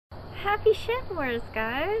Happy Shedwars,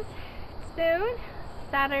 guys. Soon,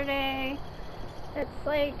 Saturday. It's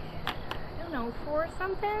like, I don't know, 4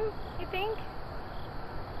 something, I think.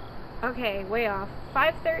 Okay, way off.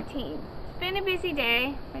 5:13. It's been a busy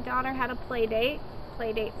day. My daughter had a play date.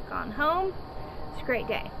 Play date's gone home. It's a great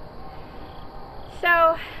day.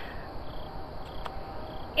 So,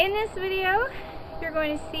 in this video, you're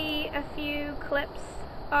going to see a few clips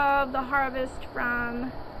of the harvest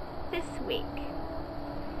from this week.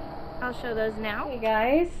 I'll show those now. Hey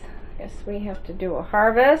guys, guess we have to do a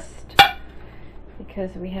harvest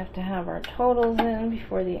because we have to have our totals in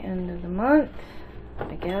before the end of the month.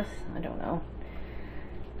 I guess, I don't know.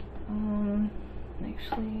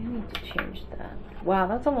 Actually, I need to change that. Wow,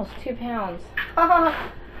 that's almost 2 pounds. I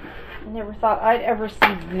never thought I'd ever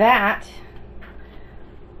see that.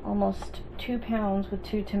 Almost 2 pounds with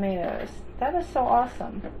 2 tomatoes. That is so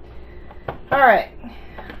awesome. Alright.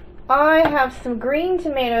 I have some green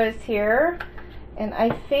tomatoes here, and I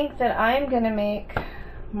think that I'm going to make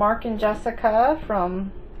Mark and Jessica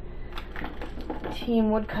from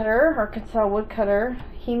Team Woodcutter, Arkansas Woodcutter.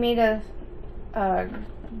 He made a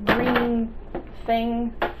green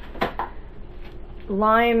thing,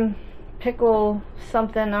 lime pickle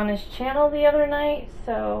something on his channel the other night,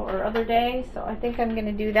 or other day, so I think I'm going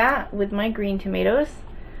to do that with my green tomatoes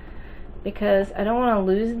because I don't want to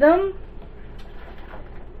lose them.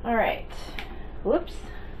 Alright, whoops,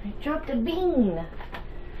 I dropped a bean.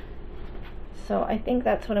 So I think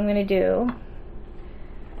that's what I'm going to do.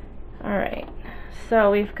 Alright, so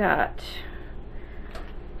we've got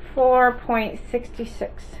 4.66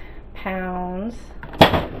 pounds.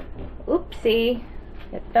 Oopsie,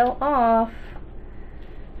 it fell off.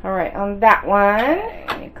 Alright, on that one,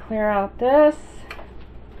 let me clear out this.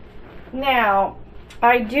 Now,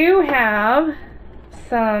 I do have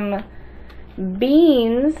some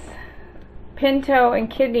beans, pinto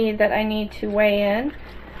and kidney, that I need to weigh in,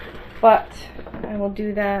 but I will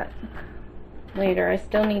do that later. I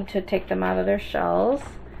still need to take them out of their shells.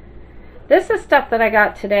 This is stuff that I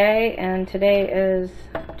got today, and today is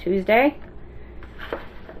Tuesday.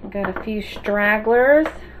 I got a few stragglers.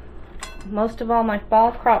 Most of all my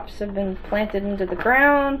fall crops have been planted into the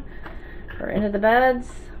ground or into the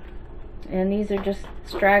beds, and these are just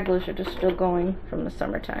stragglers, are just still going from the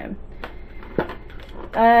summertime.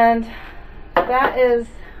 And that is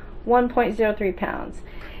 1.03 pounds.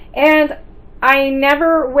 And I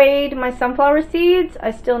never weighed my sunflower seeds.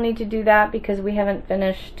 I still need to do that because we haven't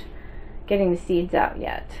finished getting the seeds out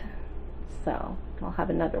yet. So I'll have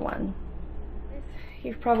another one.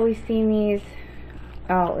 You've probably seen these,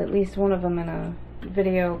 at least one of them in a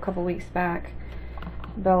video a couple weeks back.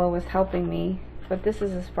 Bella was helping me, but this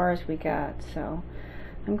is as far as we got. So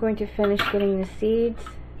I'm going to finish getting the seeds,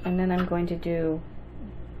 and then I'm going to do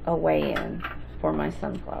a weigh-in for my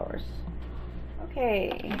sunflowers.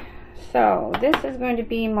 Okay, so this is going to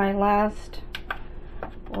be my last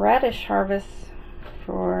radish harvest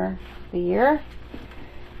for the year.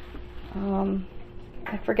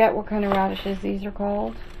 I forget what kind of radishes these are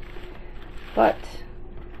called, but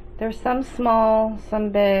there's some small, some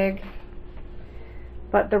big,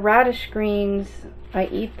 but the radish greens, I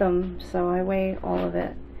eat them, so I weigh all of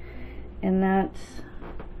it, and that's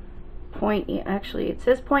actually it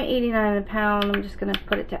says 0.89 a pound. I'm just going to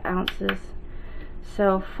put it to ounces.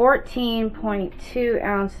 So 14.2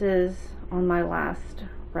 ounces on my last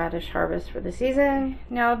radish harvest for the season.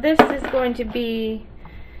 Now this is going to be,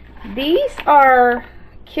 these are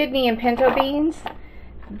kidney and pinto beans.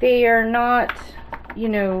 They are not, you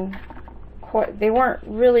know, they weren't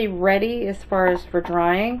really ready as far as for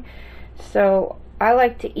drying. So I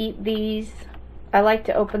like to eat these. I like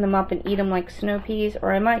to open them up and eat them like snow peas,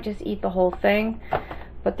 or I might just eat the whole thing.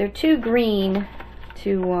 But they're too green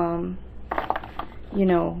to, you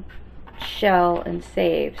know, shell and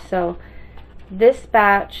save. So this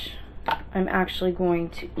batch I'm actually going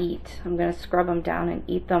to eat. I'm going to scrub them down and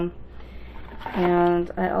eat them.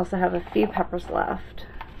 And I also have a few peppers left.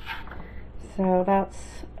 So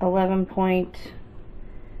that's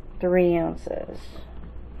 11.3 ounces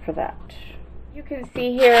for that. You can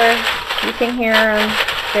see here, you can hear them,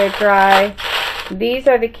 they're dry. These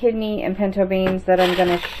are the kidney and pinto beans that I'm going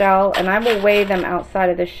to shell, and I will weigh them outside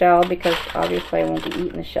of the shell because obviously I won't be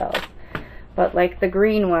eating the shells. But like the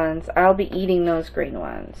green ones, I'll be eating those green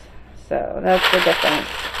ones. So that's the difference.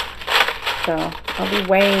 So I'll be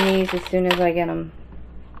weighing these as soon as I get them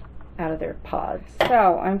out of their pods.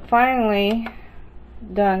 So I'm finally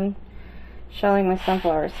done shelling my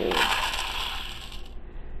sunflower seeds.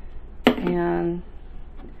 And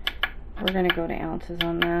we're going to go to ounces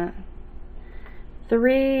on that.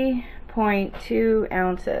 3.2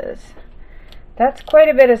 ounces. That's quite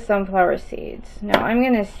a bit of sunflower seeds. Now I'm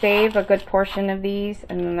going to save a good portion of these,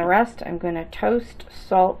 and then the rest I'm going to toast,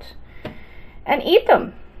 salt, and eat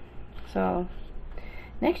them. So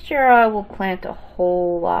next year I will plant a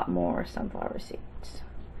whole lot more sunflower seeds.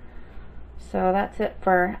 So that's it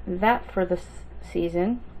for that for this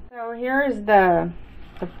season. So here is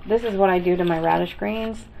this is what I do to my radish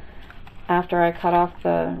greens. After I cut off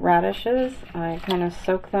the radishes, I kind of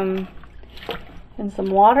soak them in some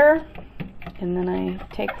water, and then I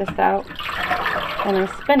take this out and I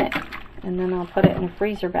spin it, and then I'll put it in a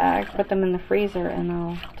freezer bag, put them in the freezer, and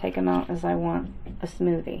I'll take them out as I want a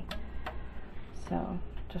smoothie. So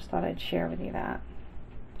just thought I'd share with you that.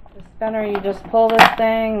 The spinner, you just pull this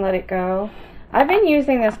thing, let it go. I've been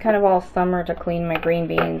using this kind of all summer to clean my green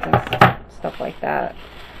beans and stuff like that.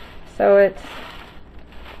 So it's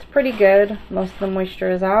pretty good. Most of the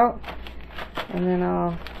moisture is out. And then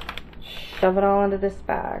I'll shove it all into this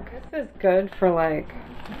bag. This is good for like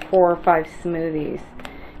 4 or 5 smoothies.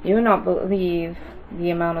 You would not believe the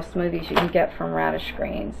amount of smoothies you can get from radish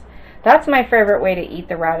greens. That's my favorite way to eat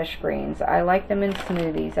the radish greens. I like them in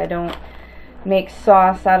smoothies. I don't make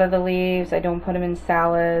sauce out of the leaves. I don't put them in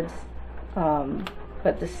salads.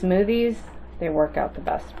 But the smoothies, they work out the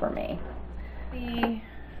best for me. The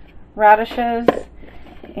radishes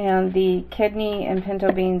and the kidney and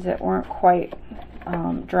pinto beans that weren't quite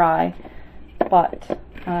dry, but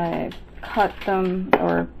I cut them,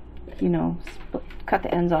 or you know, cut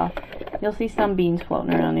the ends off. You'll see some beans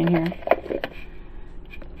floating around in here.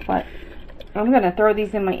 But I'm going to throw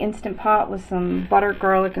these in my Instant Pot with some butter,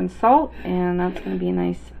 garlic, and salt, and that's going to be a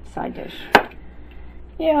nice side dish.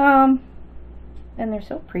 Yum! And they're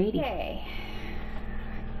so pretty. Okay.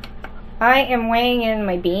 I am weighing in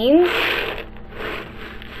my beans.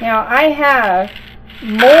 Now I have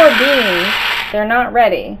more beans. They're not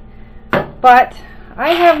ready. But I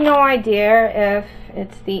have no idea if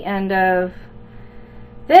it's the end of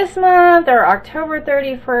this month or October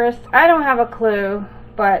 31st. I don't have a clue.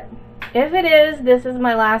 But if it is, this is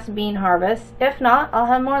my last bean harvest. If not, I'll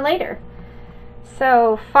have more later.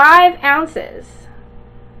 So 5 ounces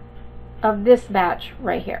of this batch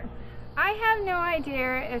right here. I have no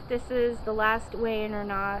idea if this is the last weigh-in or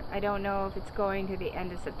not. I don't know if it's going to the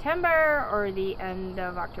end of September or the end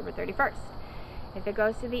of October 31st. If it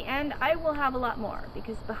goes to the end, I will have a lot more,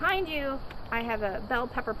 because behind you I have a bell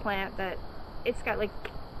pepper plant that it's got like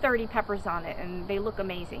 30 peppers on it, and they look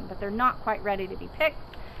amazing, but they're not quite ready to be picked.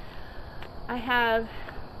 I have,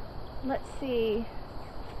 let's see,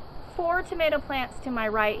 4 tomato plants to my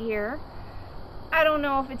right here. I don't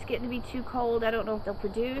know if it's getting to be too cold. I don't know if they'll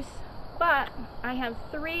produce, but I have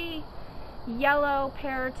 3 yellow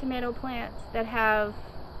pear tomato plants that have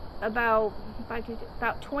about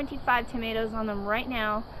 25 tomatoes on them right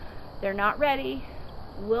now. They're not ready.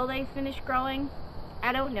 Will they finish growing?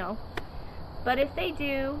 I don't know. But if they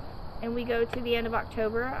do, and we go to the end of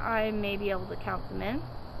October, I may be able to count them in.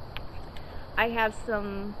 I have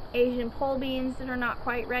some Asian pole beans that are not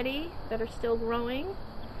quite ready, that are still growing.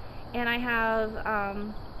 And I have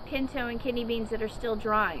pinto and kidney beans that are still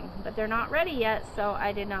drying, but they're not ready yet, so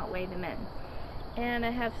I did not weigh them in. And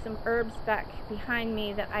I have some herbs back behind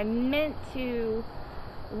me that I meant to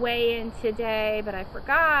weigh in today, but I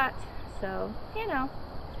forgot. So, you know.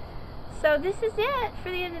 So this is it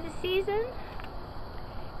for the end of the season.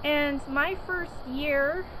 And my first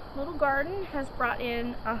year little garden has brought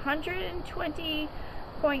in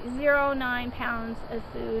 120.09 pounds of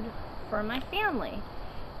food for my family.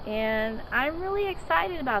 And I'm really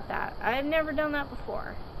excited about that. I've never done that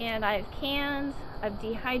before. And I've canned, I've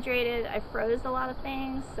dehydrated, I froze a lot of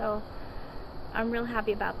things, so I'm real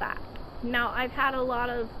happy about that. Now, I've had a lot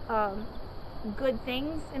of good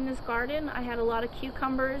things in this garden. I had a lot of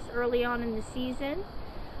cucumbers early on in the season.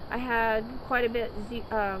 I had quite a bit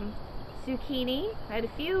zucchini. I had a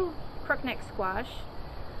few crookneck squash.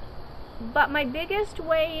 But my biggest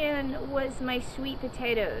weigh-in was my sweet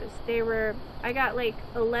potatoes. I got like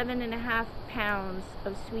 11.5 pounds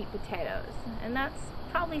of sweet potatoes. And that's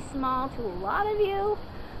probably small to a lot of you,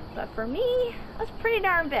 but for me, that's pretty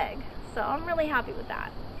darn big. So I'm really happy with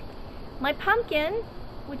that. My pumpkin,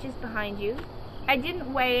 which is behind you, I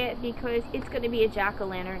didn't weigh it because it's going to be a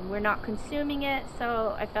jack-o'-lantern. We're not consuming it,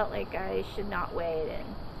 so I felt like I should not weigh it in.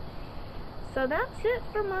 So that's it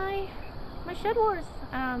for my Shedwars.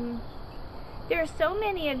 There are so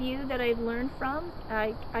many of you that I've learned from.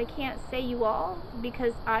 I can't say you all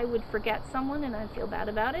because I would forget someone and I'd feel bad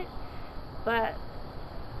about it. But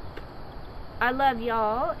I love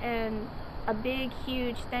y'all, and a big,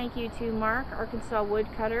 huge thank you to Mark, Arkansas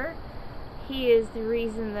Woodcutter. He is the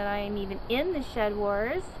reason that I am even in the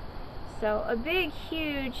Shedwars. So a big,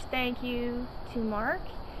 huge thank you to Mark.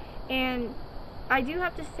 And I do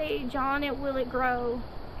have to say, John at Will It Grow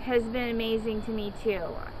has been amazing to me too.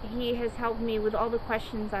 He has helped me with all the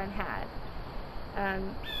questions I've had.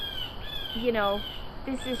 You know,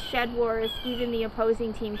 this is Shedwars. Even the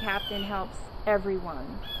opposing team captain helps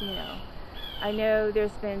everyone, you know. I know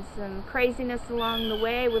there's been some craziness along the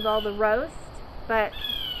way with all the roast, but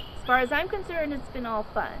as far as I'm concerned, it's been all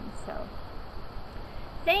fun. So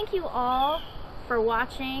thank you all for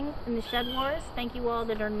watching in the Shedwars. Thank you all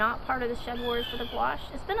that are not part of the Shedwars that have watched.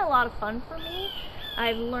 It's been a lot of fun for me.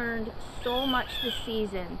 I've learned so much this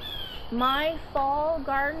season. My fall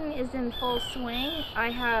garden is in full swing.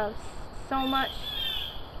 I have so much,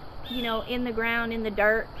 you know, in the ground, in the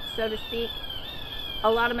dirt, so to speak. A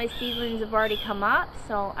lot of my seedlings have already come up,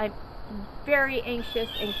 so I'm very anxious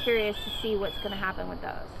and curious to see what's going to happen with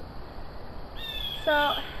those.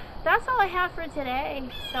 So that's all I have for today.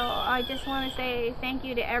 So I just want to say thank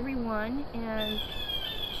you to everyone, and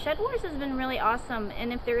Shedwars has been really awesome.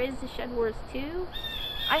 And if there is a Shedwars 2,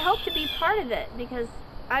 I hope to be part of it, because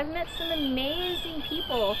I've met some amazing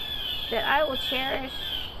people that I will cherish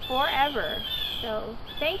forever. So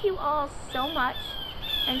thank you all so much.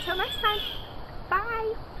 Until next time,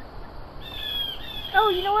 bye. Oh,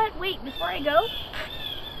 you know what? Wait, before I go,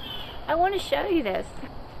 I want to show you this.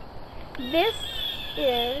 This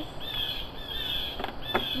is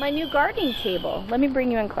my new gardening table. Let me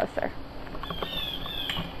bring you in closer.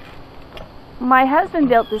 My husband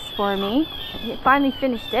built this for me. He finally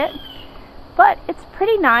finished it, but it's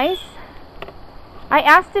pretty nice. I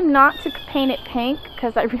asked him not to paint it pink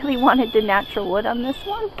because I really wanted the natural wood on this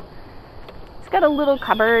one. It's got a little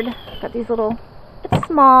cupboard. It's got these little, it's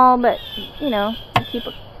small, but you know, I keep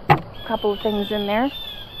a couple of things in there.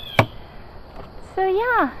 So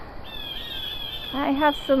yeah, I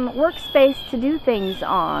have some workspace to do things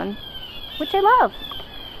on, which I love.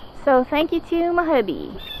 So thank you to my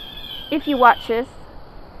hubby, if you watch this.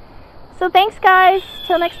 So thanks guys,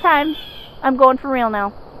 till next time. I'm going for real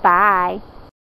now. Bye.